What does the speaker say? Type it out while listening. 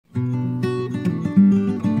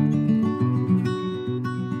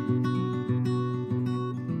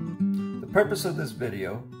purpose of this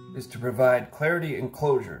video is to provide clarity and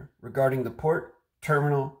closure regarding the port,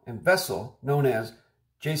 terminal, and vessel known as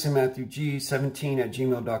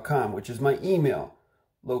JASONMATTHEWG17@gmail.com, which is my email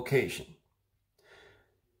location.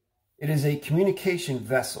 It is a communication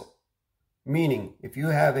vessel, meaning if you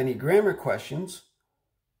have any grammar questions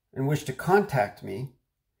and wish to contact me,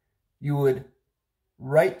 you would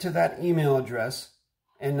write to that email address,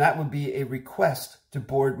 and that would be a request to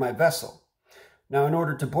board my vessel. Now, in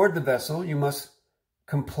order to board the vessel, you must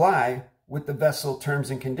comply with the vessel terms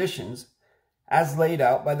and conditions as laid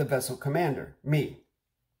out by the vessel commander, me.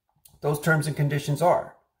 Those terms and conditions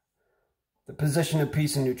are the position of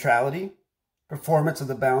peace and neutrality, performance of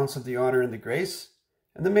the balance of the honor and the grace,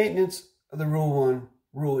 and the maintenance of the Rule 1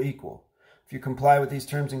 rule equal. If you comply with these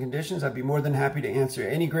terms and conditions, I'd be more than happy to answer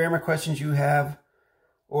any grammar questions you have,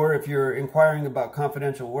 or if you're inquiring about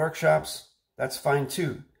confidential workshops, that's fine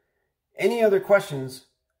too. Any other questions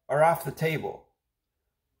are off the table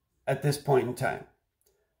at this point in time.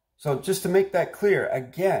 So just to make that clear,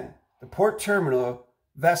 again, the port terminal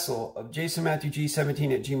vessel of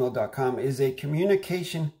JASONMATTHEWG17@gmail.com is a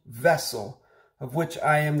communication vessel of which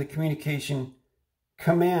I am the communication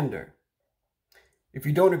commander. If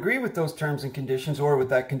you don't agree with those terms and conditions or with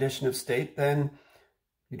that condition of state, then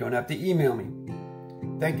you don't have to email me.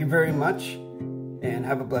 Thank you very much and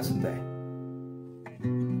have a blessed day.